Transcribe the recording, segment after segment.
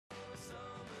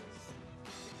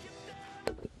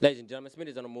Ladies and gentlemen, Smith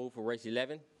is on the move for race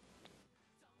 11.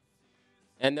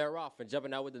 And they're off. And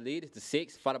jumping out with the lead is the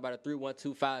 6, followed by the 3, 1,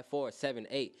 2, 5, 4, 7,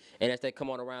 8. And as they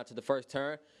come on around to the first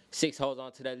turn, 6 holds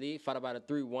on to that lead, followed by the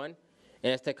 3, 1.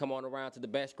 And as they come on around to the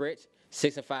back stretch,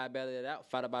 6 and 5 belly it out,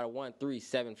 followed by the 1, 3,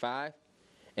 7, 5.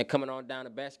 And coming on down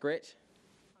the back stretch,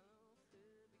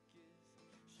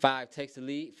 5 takes the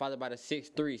lead, followed by the 6,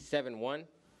 3, 7, 1.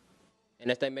 And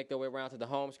as they make their way around to the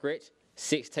home stretch,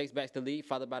 6 takes back the lead,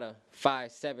 followed by the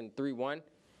 5, 7, 3, 1.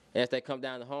 And as they come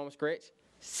down the home stretch,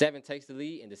 7 takes the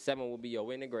lead, and the 7 will be your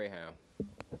winning greyhound.